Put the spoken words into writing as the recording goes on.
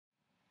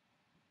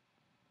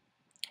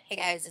Hey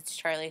guys, it's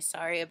Charlie.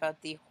 Sorry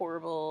about the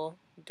horrible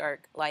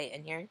dark light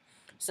in here.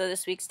 So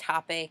this week's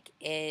topic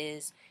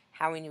is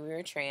how we knew we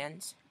were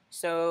trans.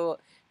 So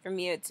for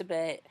me it's a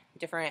bit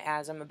different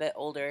as I'm a bit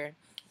older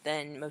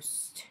than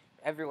most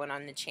everyone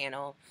on the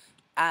channel.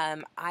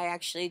 I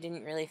actually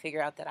didn't really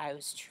figure out that I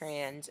was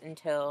trans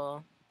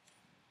until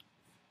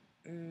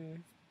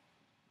mm,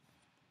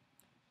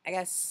 I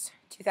guess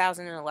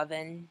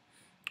 2011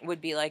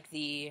 would be like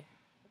the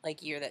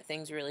year that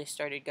things really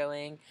started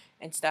going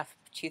and stuff.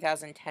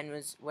 2010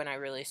 was when I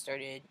really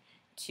started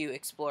to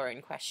explore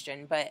and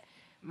question. But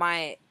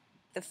my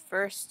the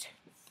first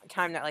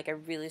time that I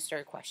really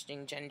started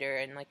questioning gender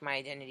and my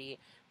identity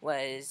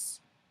was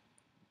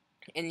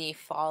in the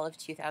fall of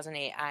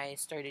 2008. I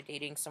started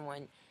dating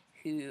someone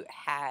who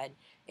had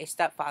a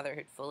stepfather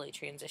who'd fully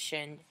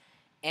transitioned,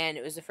 and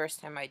it was the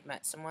first time I'd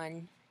met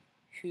someone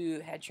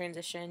who had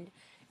transitioned,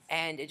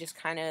 and it just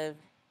kind of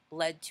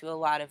led to a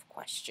lot of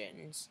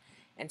questions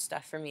and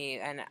stuff for me.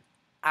 And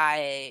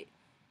I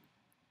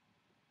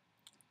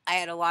I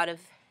had a lot of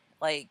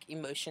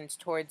emotions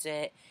towards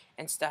it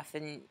and stuff,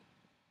 and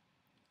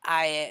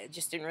I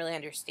just didn't really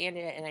understand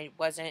it, and I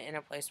wasn't in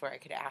a place where I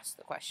could ask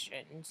the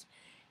questions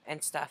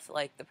and stuff.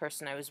 Like, the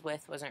person I was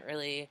with wasn't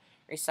really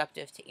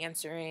receptive to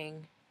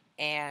answering,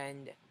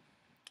 and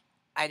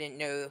I didn't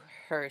know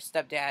her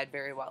stepdad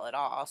very well at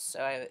all,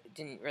 so I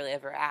didn't really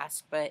ever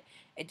ask. But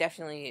it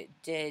definitely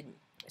did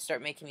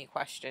start making me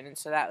question, and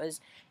so that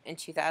was in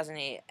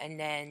 2008. And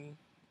then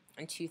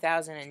in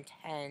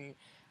 2010,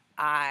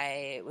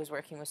 I was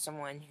working with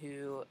someone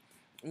who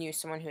knew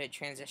someone who had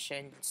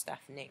transitioned and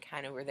stuff, and they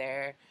kind of were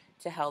there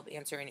to help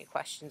answer any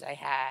questions I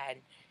had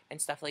and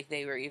stuff.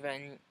 They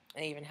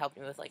even helped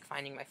me with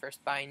finding my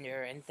first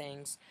binder and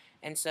things,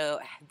 and so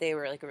they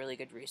were like a really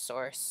good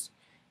resource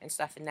and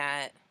stuff. And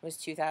that was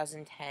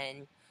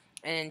 2010,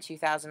 and in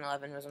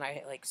 2011 was when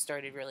I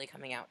started really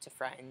coming out to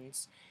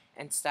friends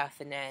and stuff.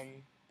 And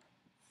then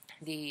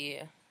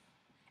the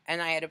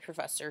and I had a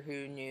professor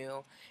who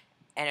knew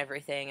and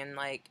everything, and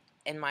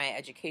in my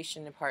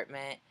education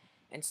department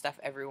and stuff,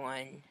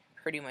 everyone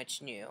pretty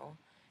much knew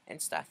and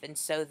stuff. And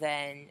so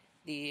then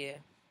the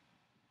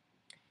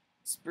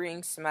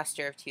spring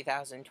semester of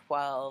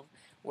 2012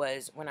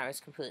 was when I was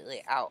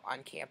completely out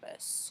on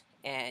campus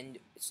and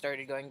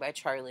started going by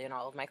Charlie in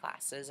all of my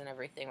classes and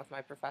everything with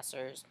my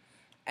professors.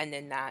 And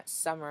then that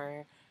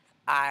summer,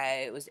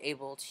 I was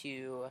able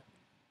to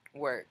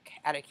work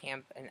at a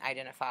camp and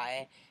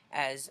identify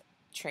as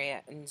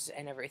trans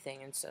and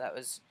everything. And so that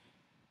was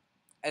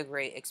a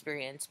great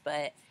experience.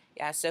 But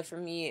yeah, so for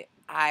me,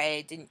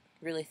 I didn't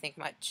really think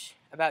much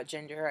about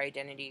gender or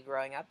identity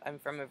growing up. I'm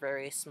from a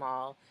very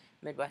small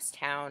Midwest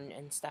town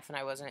and stuff, and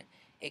I wasn't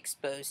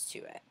exposed to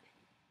it.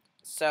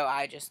 So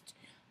I just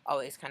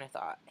always kind of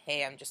thought,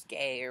 hey, I'm just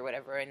gay or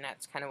whatever, and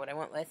that's kind of what I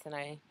went with, and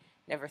I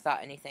never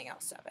thought anything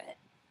else of it.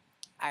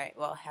 Alright,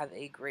 well, have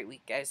a great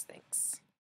week, guys. Thanks.